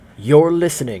You're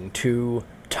listening to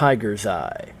Tiger's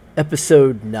Eye,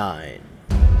 Episode 9.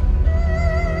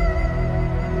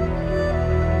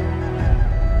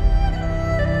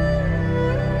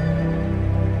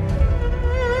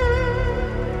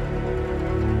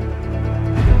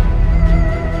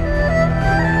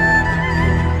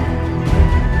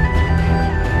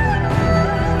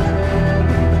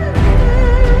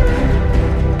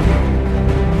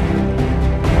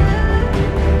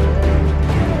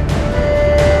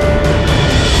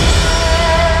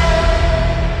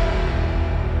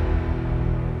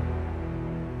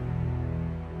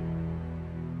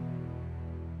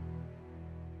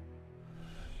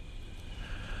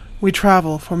 We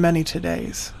travel for many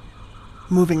days,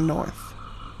 moving north.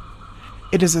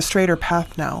 It is a straighter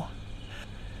path now.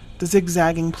 The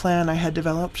zigzagging plan I had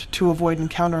developed to avoid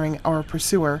encountering our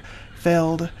pursuer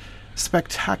failed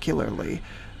spectacularly,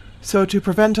 so to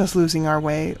prevent us losing our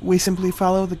way, we simply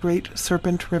follow the great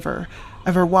Serpent River,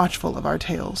 ever watchful of our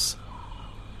tails.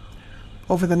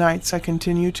 Over the nights I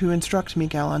continue to instruct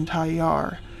Miguel on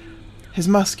Taiyar. His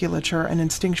musculature and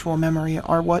instinctual memory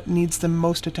are what needs the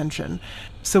most attention,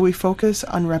 so we focus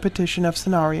on repetition of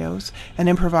scenarios and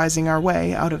improvising our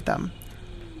way out of them.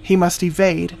 He must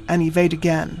evade and evade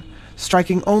again,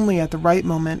 striking only at the right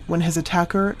moment when his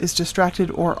attacker is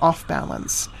distracted or off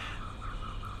balance.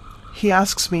 He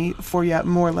asks me for yet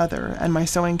more leather and my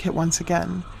sewing kit once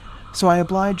again, so I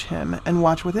oblige him and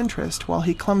watch with interest while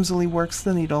he clumsily works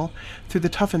the needle through the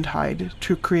toughened hide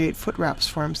to create foot wraps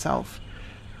for himself.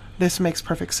 This makes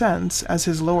perfect sense, as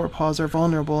his lower paws are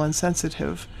vulnerable and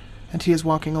sensitive, and he is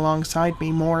walking alongside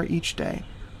me more each day.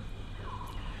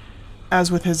 As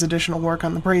with his additional work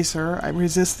on the bracer, I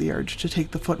resist the urge to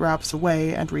take the foot wraps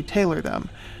away and retailor them.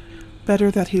 Better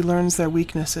that he learns their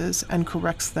weaknesses and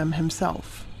corrects them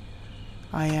himself.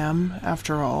 I am,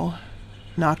 after all,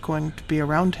 not going to be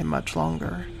around him much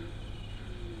longer.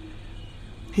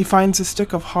 He finds a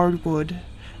stick of hard wood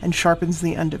and sharpens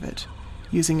the end of it,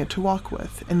 using it to walk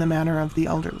with, in the manner of the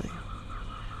elderly.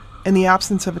 In the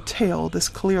absence of a tail, this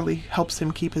clearly helps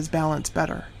him keep his balance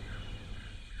better.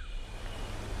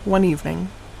 One evening,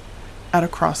 at a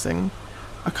crossing,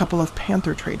 a couple of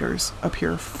panther traders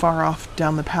appear far off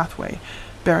down the pathway,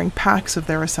 bearing packs of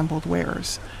their assembled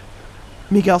wares.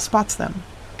 Miguel spots them,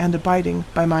 and abiding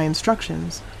by my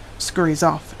instructions, scurries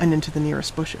off and into the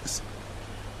nearest bushes.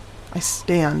 I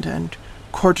stand and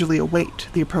cordially await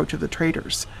the approach of the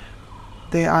traders.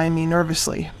 They eye me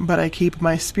nervously, but I keep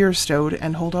my spear stowed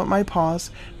and hold out my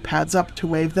paws, pads up to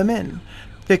wave them in,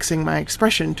 fixing my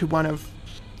expression to one of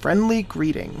friendly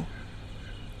greeting.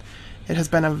 It has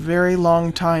been a very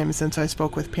long time since I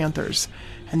spoke with panthers,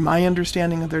 and my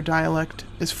understanding of their dialect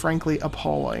is frankly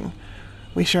appalling.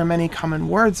 We share many common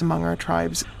words among our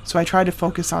tribes, so I try to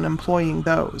focus on employing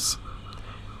those.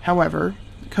 However,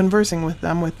 conversing with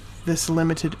them with this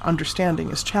limited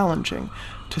understanding is challenging,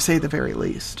 to say the very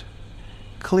least.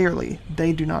 Clearly,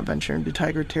 they do not venture into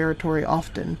tiger territory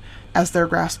often, as their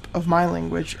grasp of my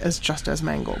language is just as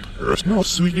mangled. There's no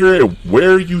sweeter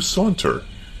where you saunter.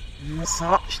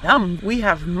 We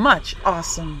have much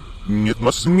awesome. It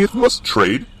must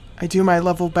trade. I do my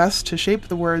level best to shape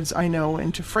the words I know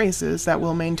into phrases that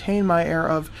will maintain my air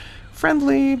of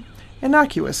friendly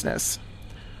innocuousness.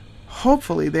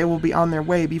 Hopefully they will be on their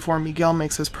way before Miguel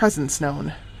makes his presence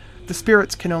known. The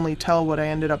spirits can only tell what I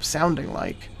ended up sounding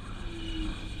like.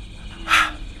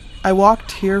 I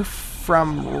walked here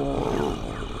from...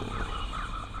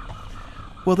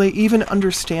 Will they even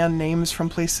understand names from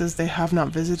places they have not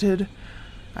visited?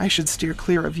 I should steer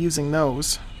clear of using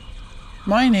those.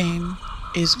 My name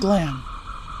is Glam,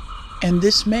 and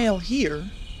this male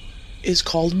here is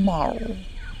called Marl.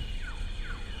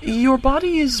 Your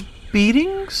body is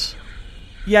beatings?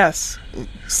 Yes,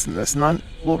 this none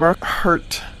will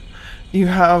hurt. You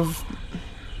have...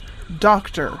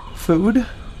 doctor food?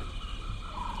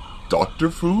 Doctor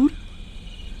food?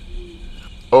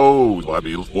 Oh,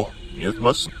 it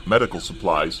must medical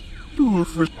supplies.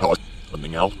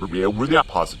 Something else we're that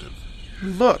positive.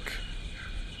 Look,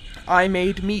 I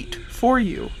made meat for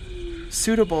you,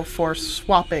 suitable for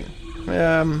swapping.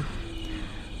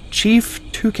 Chief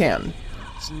Toucan.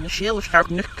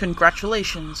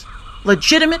 Congratulations.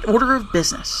 Legitimate order of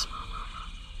business.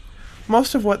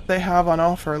 Most of what they have on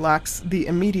offer lacks the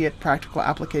immediate practical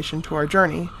application to our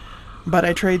journey, but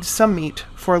I trade some meat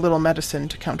for a little medicine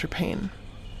to counter pain.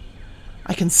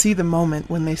 I can see the moment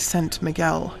when they sent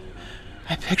Miguel.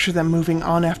 I picture them moving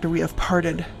on after we have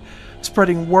parted,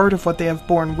 spreading word of what they have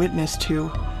borne witness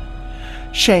to.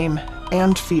 Shame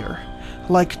and fear,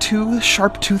 like two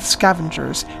sharp-toothed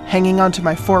scavengers hanging onto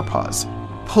my forepaws,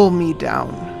 pull me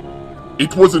down.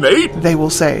 It was an ape, they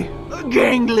will say, A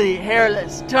gangly,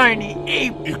 hairless, tiny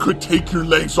ape. It could take your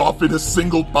legs off in a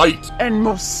single bite. And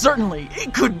most certainly,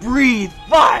 it could breathe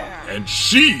fire. And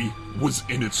she was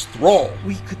in its thrall.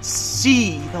 We could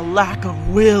see the lack of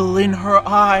will in her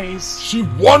eyes. She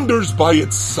wanders by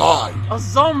its side. A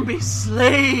zombie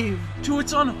slave to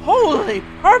its unholy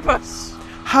purpose.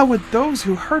 How would those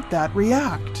who heard that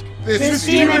react? This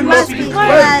demon must be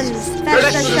cleansed.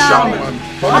 Fetch the shaman.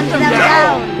 Hunt them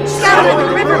down. Scour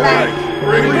the riverbank.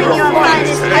 Bring your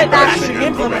finest head-bashing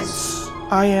implements.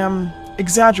 I am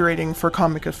exaggerating for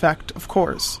comic effect, of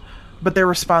course, but their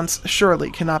response surely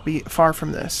cannot be far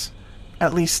from this,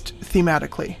 at least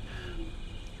thematically.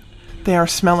 They are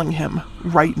smelling him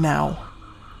right now.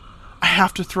 I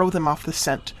have to throw them off the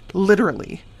scent,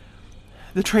 literally.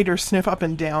 The traders sniff up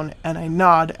and down, and I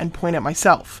nod and point at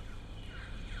myself.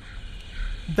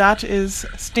 That is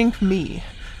Stink Me.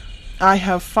 I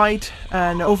have fight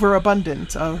an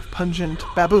overabundance of pungent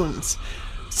baboons.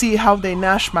 See how they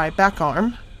gnash my back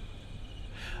arm?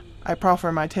 I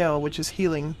proffer my tail, which is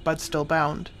healing but still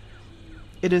bound.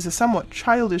 It is a somewhat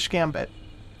childish gambit,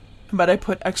 but I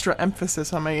put extra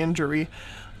emphasis on my injury,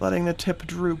 letting the tip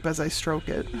droop as I stroke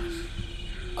it.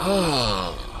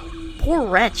 Poor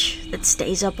wretch that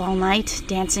stays up all night,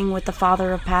 dancing with the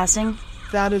father of passing.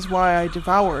 That is why I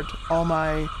devoured all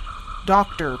my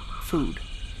doctor food.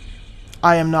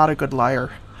 I am not a good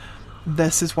liar.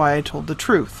 This is why I told the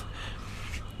truth.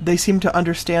 They seem to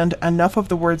understand enough of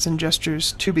the words and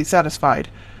gestures to be satisfied,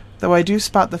 though I do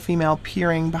spot the female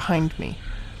peering behind me.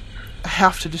 I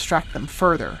have to distract them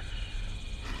further.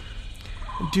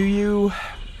 Do you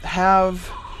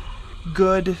have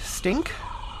good stink?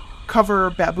 Cover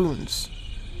baboons.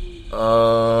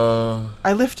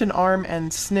 I lift an arm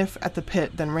and sniff at the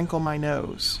pit, then wrinkle my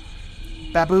nose.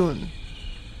 Baboon.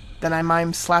 Then I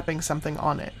mime slapping something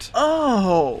on it.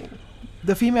 Oh.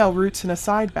 The female roots in a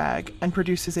side bag and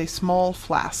produces a small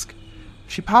flask.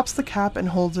 She pops the cap and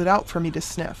holds it out for me to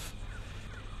sniff.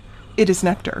 It is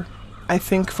nectar, I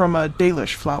think from a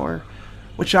Dalish flower,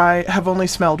 which I have only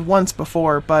smelled once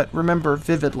before, but remember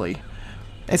vividly.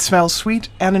 It smells sweet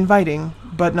and inviting,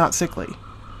 but not sickly.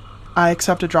 I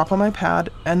accept a drop on my pad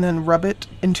and then rub it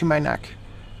into my neck.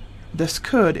 This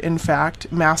could, in fact,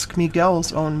 mask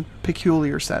Miguel's own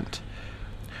peculiar scent.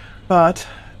 But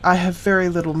I have very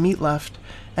little meat left,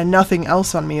 and nothing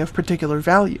else on me of particular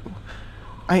value.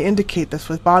 I indicate this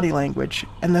with body language,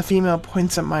 and the female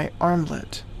points at my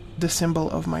armlet, the symbol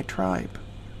of my tribe.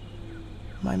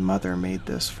 My mother made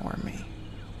this for me.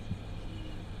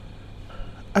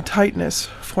 A tightness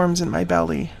forms in my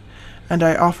belly, and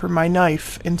I offer my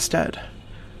knife instead.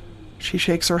 She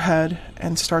shakes her head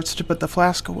and starts to put the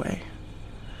flask away.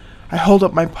 I hold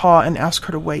up my paw and ask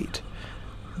her to wait.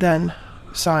 Then,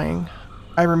 sighing,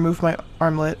 I remove my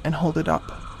armlet and hold it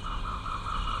up.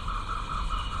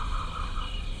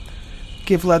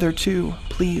 Give leather too,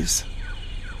 please.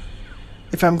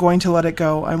 If I'm going to let it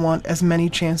go, I want as many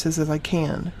chances as I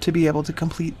can to be able to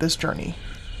complete this journey.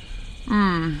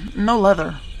 No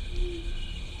leather.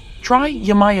 Try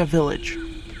Yamaya Village.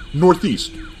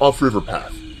 Northeast, off River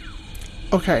Path.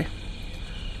 Okay.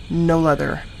 No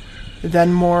leather.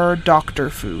 Then more doctor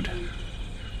food.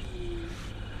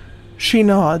 She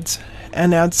nods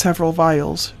and adds several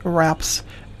vials, wraps,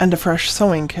 and a fresh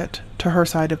sewing kit to her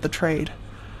side of the trade.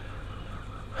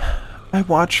 I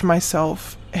watch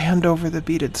myself hand over the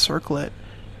beaded circlet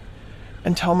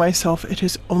and tell myself it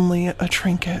is only a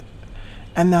trinket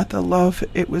and that the love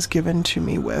it was given to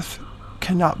me with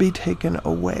cannot be taken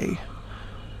away.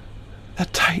 The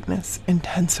tightness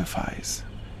intensifies.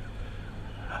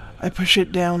 I push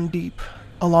it down deep,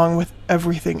 along with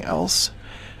everything else,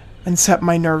 and set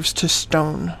my nerves to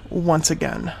stone once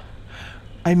again.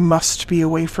 I must be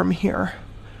away from here,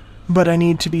 but I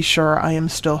need to be sure I am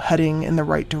still heading in the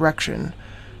right direction,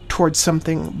 towards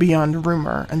something beyond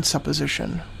rumor and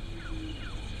supposition.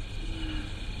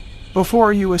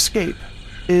 Before you escape,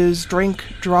 is drink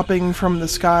dropping from the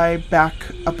sky back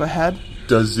up ahead?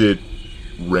 Does it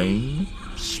rain?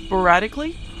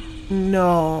 Sporadically?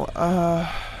 No,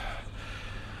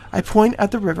 I point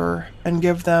at the river and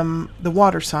give them the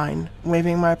water sign,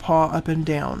 waving my paw up and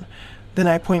down. Then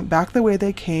I point back the way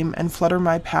they came and flutter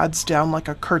my pads down like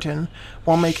a curtain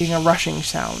while making a rushing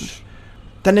sound.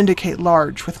 Then indicate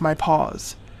large with my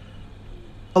paws.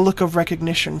 A look of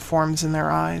recognition forms in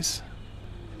their eyes.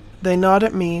 They nod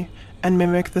at me and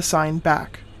mimic the sign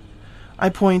back. I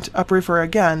point upriver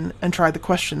again and try the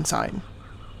question sign.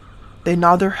 They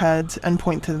nod their heads and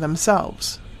point to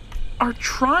themselves. Our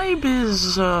tribe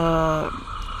is,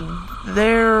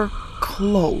 they're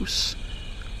close.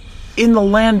 In the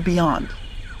land beyond.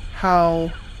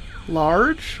 How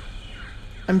large?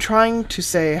 I'm trying to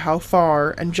say how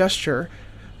far and gesture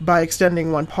by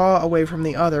extending one paw away from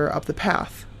the other up the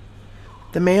path.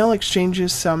 The male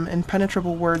exchanges some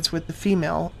impenetrable words with the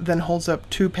female, then holds up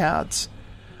 2 pads.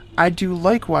 I do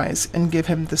likewise and give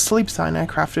him the sleep sign I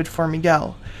crafted for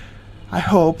Miguel. I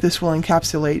hope this will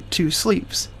encapsulate 2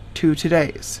 sleeps, 2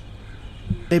 todays.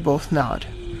 They both nod.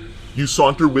 You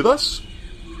saunter with us?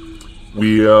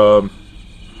 We,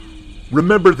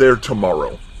 remember there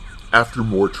tomorrow, after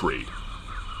more trade.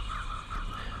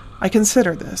 I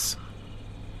consider this.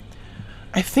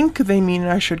 I think they mean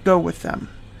I should go with them.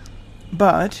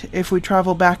 But if we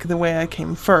travel back the way I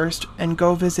came first and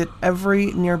go visit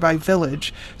every nearby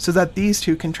village so that these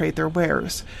 2 can trade their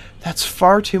wares, that's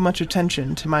far too much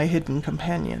attention to my hidden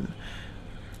companion.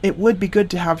 It would be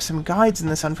good to have some guides in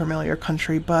this unfamiliar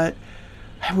country, but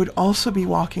I would also be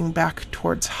walking back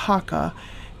towards Haka,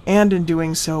 and in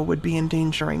doing so would be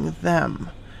endangering them.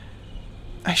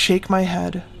 I shake my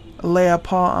head, lay a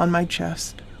paw on my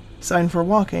chest, sign for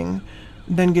walking,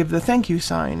 then give the thank you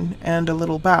sign and a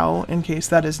little bow in case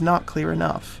that is not clear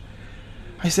enough.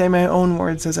 I say my own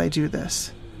words as I do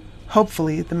this.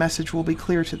 Hopefully the message will be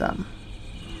clear to them.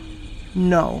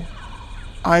 No,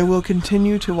 I will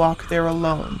continue to walk there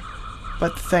alone,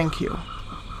 but thank you.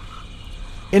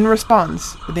 In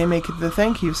response, they make the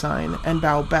thank you sign and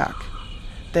bow back.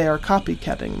 They are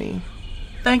copycatting me.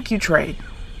 Thank you, trade.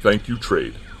 Thank you,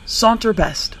 trade. Saunter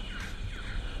best.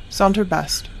 Saunter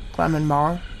best, Clement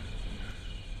Mar.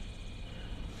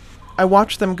 I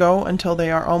watch them go until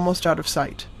they are almost out of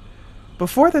sight.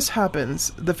 Before this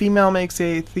happens, the female makes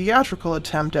a theatrical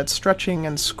attempt at stretching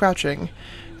and scratching,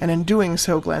 and in doing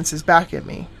so glances back at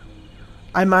me.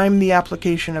 I mime the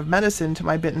application of medicine to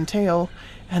my bitten tail,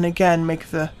 and again make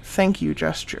the thank you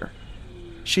gesture.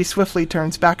 She swiftly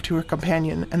turns back to her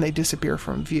companion, and they disappear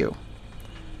from view.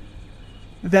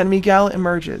 Then Miguel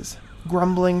emerges,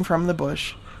 grumbling from the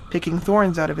bush, picking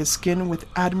thorns out of his skin with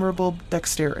admirable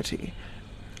dexterity.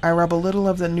 I rub a little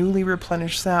of the newly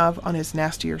replenished salve on his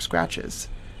nastier scratches.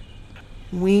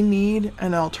 We need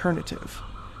an alternative,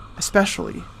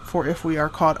 especially for if we are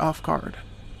caught off guard.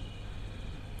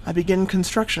 I begin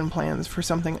construction plans for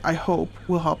something I hope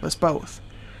will help us both.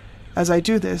 As I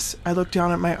do this, I look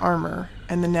down at my armor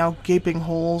and the now gaping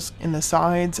holes in the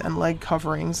sides and leg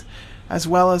coverings, as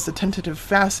well as the tentative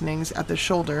fastenings at the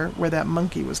shoulder where that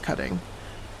monkey was cutting.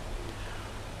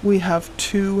 We have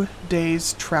 2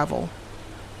 days' travel.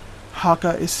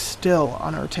 Haka is still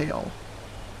on our tail.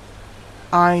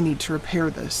 I need to repair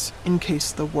this in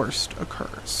case the worst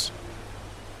occurs.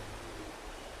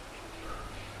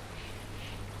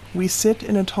 We sit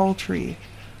in a tall tree,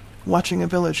 watching a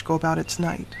village go about its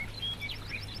night.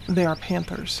 They are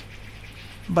panthers.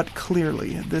 But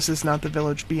clearly, this is not the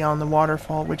village beyond the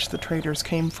waterfall which the traders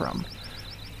came from.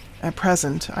 At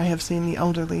present, I have seen the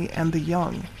elderly and the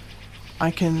young. I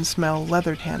can smell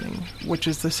leather tanning, which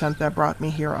is the scent that brought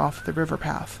me here off the river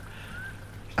path.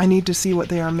 I need to see what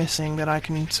they are missing that I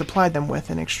can supply them with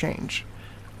in exchange.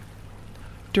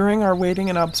 During our waiting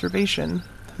and observation,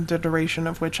 the duration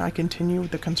of which I continue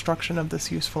the construction of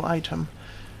this useful item,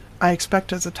 I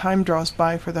expect as the time draws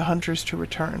by for the hunters to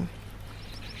return.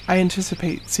 I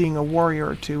anticipate seeing a warrior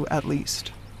or 2 at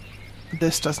least.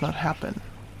 This does not happen.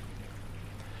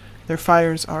 Their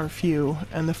fires are few,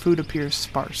 and the food appears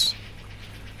sparse.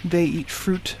 They eat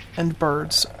fruit and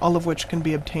birds, all of which can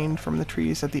be obtained from the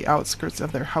trees at the outskirts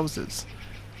of their houses.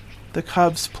 The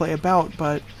cubs play about,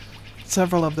 but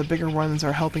several of the bigger ones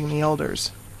are helping the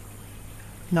elders.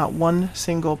 Not one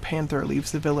single panther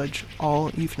leaves the village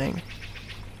all evening.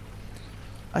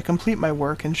 I complete my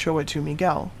work and show it to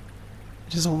Miguel.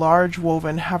 It is a large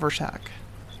woven haversack.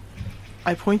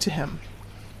 I point to him.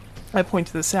 I point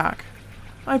to the sack.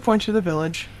 I point to the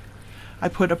village. I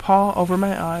put a paw over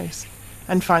my eyes.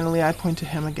 And finally I point to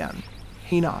him again.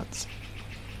 He nods.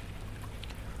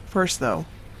 First, though,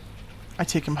 I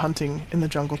take him hunting in the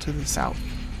jungle to the south.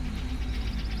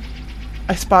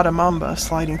 I spot a mamba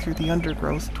sliding through the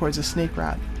undergrowth towards a snake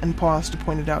rat and pause to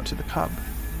point it out to the cub.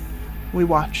 We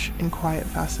watch in quiet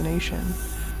fascination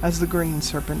as the green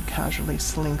serpent casually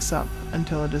slinks up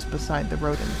until it is beside the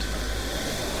rodent.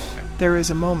 There is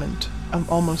a moment of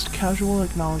almost casual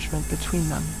acknowledgement between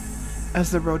them as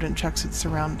the rodent checks its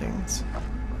surroundings.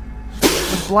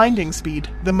 With blinding speed,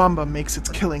 the mamba makes its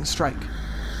killing strike.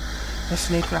 The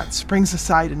snake rat springs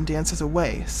aside and dances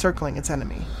away, circling its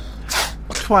enemy.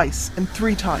 Twice and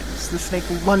 3 times, the snake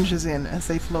lunges in as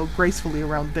they flow gracefully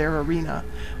around their arena,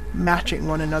 matching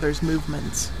one another's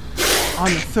movements.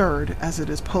 On the third, as it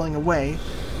is pulling away,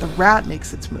 the rat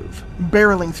makes its move,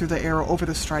 barreling through the air over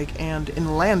the strike and,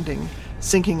 in landing,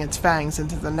 sinking its fangs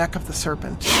into the neck of the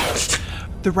serpent.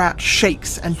 The rat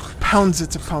shakes and pounds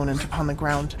its opponent upon the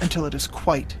ground until it is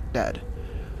quite dead.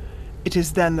 It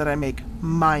is then that I make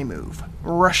my move,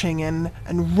 rushing in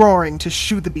and roaring to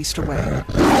shoo the beast away.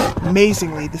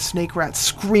 Amazingly, the snake rat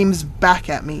screams back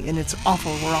at me in its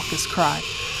awful raucous cry,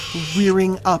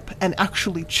 rearing up and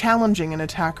actually challenging an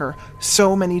attacker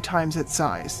so many times its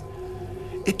size.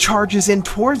 It charges in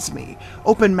towards me,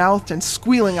 open-mouthed and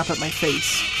squealing up at my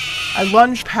face. I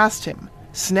lunge past him,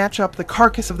 snatch up the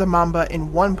carcass of the mamba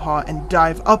in one paw, and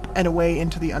dive up and away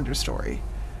into the understory.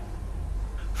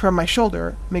 From my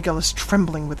shoulder, Miguel is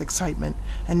trembling with excitement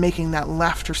and making that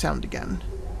laughter sound again.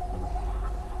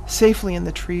 Safely in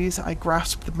the trees, I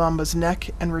grasp the mamba's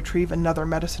neck and retrieve another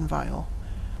medicine vial.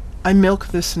 I milk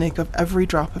the snake of every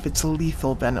drop of its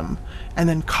lethal venom, and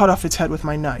then cut off its head with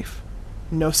my knife.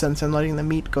 No sense in letting the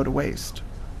meat go to waste.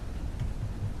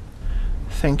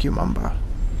 Thank you, Mamba.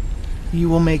 You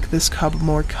will make this cub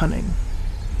more cunning.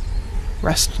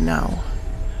 Rest now.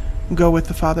 Go with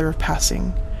the Father of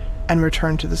Passing, and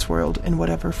return to this world in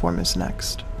whatever form is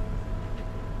next.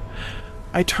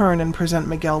 I turn and present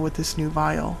Miguel with this new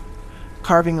vial,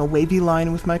 carving a wavy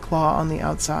line with my claw on the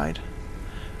outside.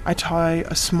 I tie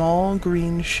a small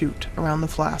green shoot around the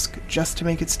flask just to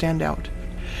make it stand out,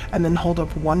 and then hold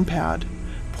up one pad,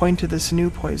 point to this new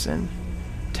poison,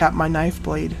 tap my knife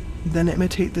blade, then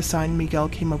imitate the sign Miguel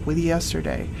came up with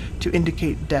yesterday to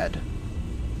indicate dead.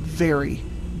 Very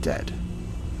dead.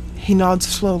 He nods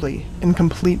slowly, in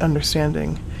complete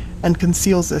understanding, and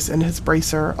conceals this in his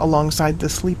bracer alongside the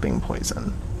sleeping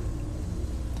poison.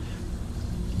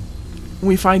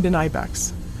 We find an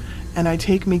ibex, and I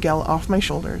take Miguel off my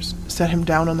shoulders, set him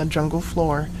down on the jungle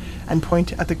floor, and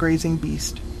point at the grazing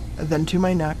beast, then to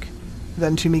my neck,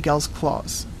 then to Miguel's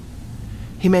claws.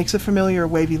 He makes a familiar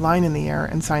wavy line in the air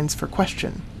and signs for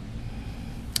question.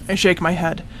 I shake my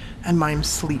head and mime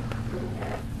sleep.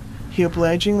 He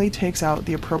obligingly takes out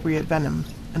the appropriate venom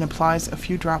and applies a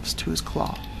few drops to his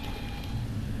claw.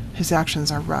 His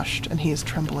actions are rushed, and he is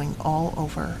trembling all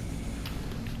over.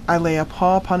 I lay a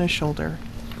paw upon his shoulder,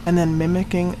 and then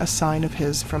mimicking a sign of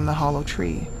his from the hollow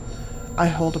tree, I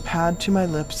hold a pad to my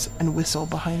lips and whistle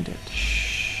behind it.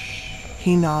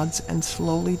 He nods and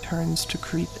slowly turns to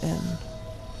creep in.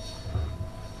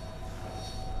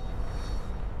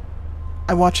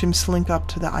 I watch him slink up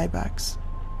to the ibex.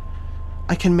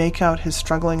 I can make out his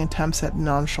struggling attempts at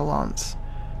nonchalance,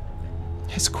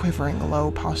 his quivering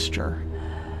low posture.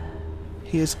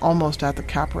 He is almost at the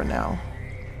capra now.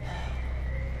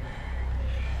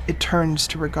 It turns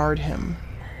to regard him.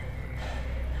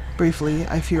 Briefly,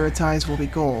 I fear its eyes will be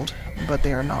gold, but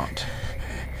they are not.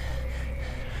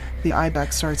 The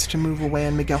ibex starts to move away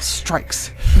and Miguel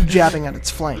strikes, jabbing at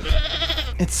its flank.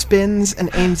 It spins and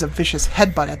aims a vicious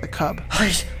headbutt at the cub.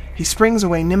 He springs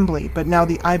away nimbly, but now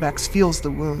the ibex feels the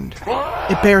wound.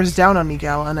 It bears down on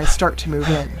Miguel, and I start to move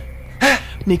in.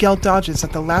 Miguel dodges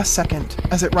at the last second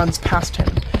as it runs past him,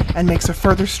 and makes a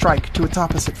further strike to its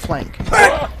opposite flank.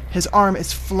 His arm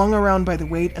is flung around by the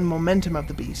weight and momentum of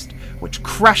the beast, which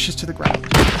crashes to the ground.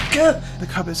 The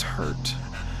cub is hurt.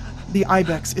 The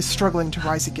ibex is struggling to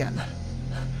rise again.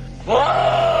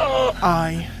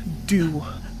 I do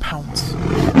pounce,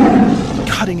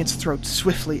 cutting its throat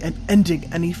swiftly and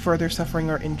ending any further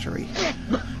suffering or injury.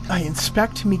 I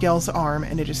inspect Miguel's arm,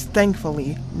 and it is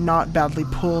thankfully not badly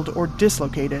pulled or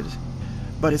dislocated,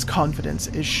 but his confidence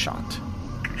is shot.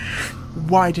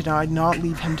 Why did I not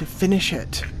leave him to finish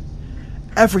it?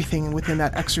 Everything within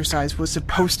that exercise was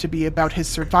supposed to be about his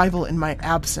survival in my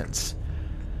absence.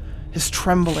 His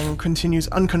trembling continues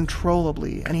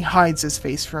uncontrollably, and he hides his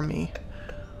face from me.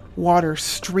 Water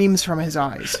streams from his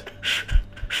eyes.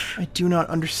 I do not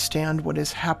understand what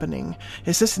is happening.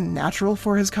 Is this natural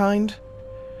for his kind?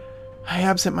 I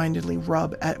absent-mindedly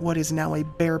rub at what is now a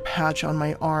bare patch on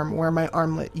my arm where my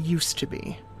armlet used to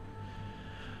be.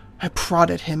 I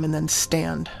prod at him and then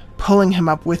stand, pulling him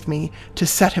up with me to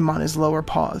set him on his lower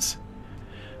paws.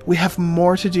 We have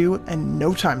more to do and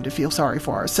no time to feel sorry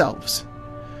for ourselves.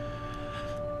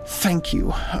 Thank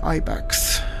you,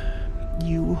 Ibex.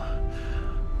 You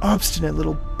obstinate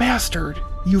little bastard.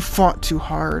 You fought too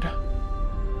hard.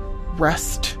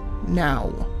 Rest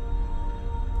now.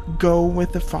 Go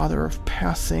with the Father of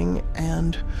Passing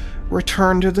and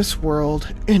return to this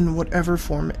world in whatever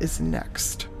form is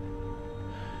next.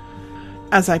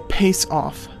 As I pace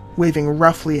off, waving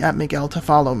roughly at Miguel to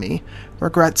follow me,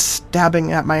 regret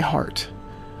stabbing at my heart,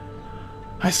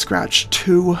 I scratch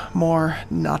 2 more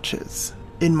notches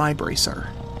in my bracer.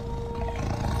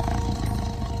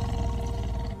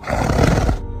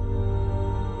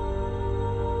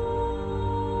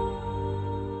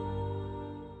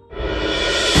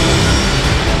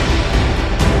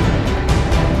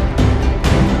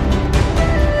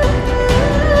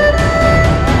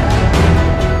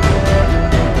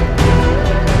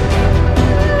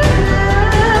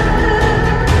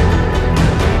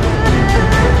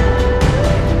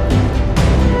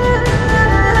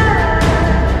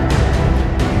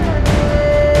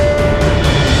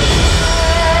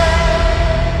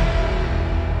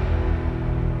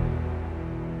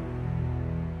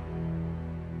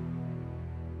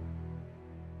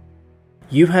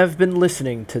 You have been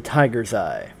listening to Tiger's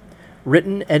Eye.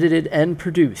 Written, edited, and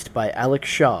produced by Alex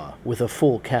Shaw with a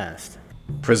full cast.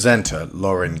 Presenter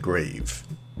Lauren Grieve.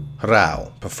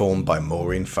 Rao, performed by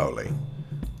Maureen Foley.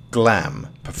 Glam,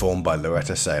 performed by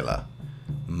Loretta Saylor.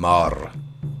 Mar,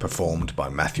 performed by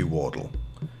Matthew Wardle.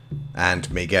 And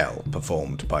Miguel,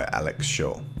 performed by Alex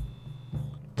Shaw.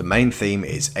 The main theme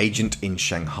is Agent in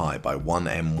Shanghai by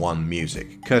 1M1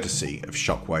 Music, courtesy of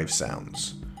Shockwave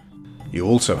Sounds. You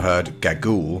also heard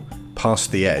Gagool,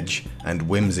 Past the Edge, and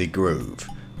Whimsy Groove,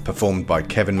 performed by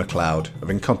Kevin MacLeod of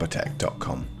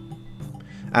Incompetech.com.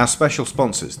 Our special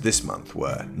sponsors this month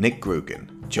were Nick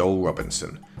Grugan, Joel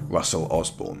Robinson, Russell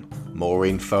Osborne,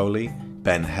 Maureen Foley,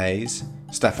 Ben Hayes,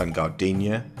 Stefan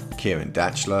Gardenia, Kieran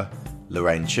Datchler,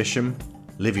 Lorraine Chisholm,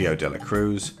 Livio de la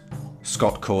Cruz,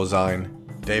 Scott Corzine,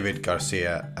 David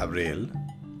Garcia Abril,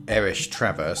 Erich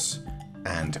Travers,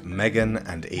 and Megan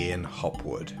and Ian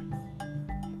Hopwood.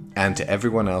 And to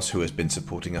everyone else who has been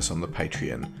supporting us on the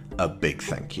Patreon, a big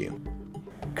thank you.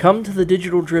 Come to the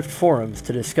Digital Drift forums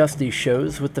to discuss these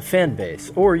shows with the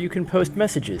fanbase, or you can post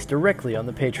messages directly on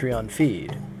the Patreon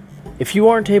feed. If you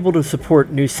aren't able to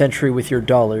support New Century with your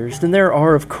dollars, then there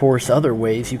are of course other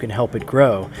ways you can help it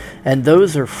grow, and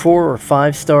those are 4 or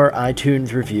 5-star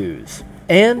iTunes reviews.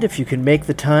 And if you can make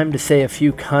the time to say a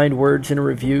few kind words in a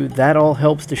review, that all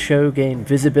helps the show gain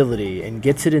visibility and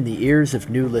gets it in the ears of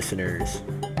new listeners.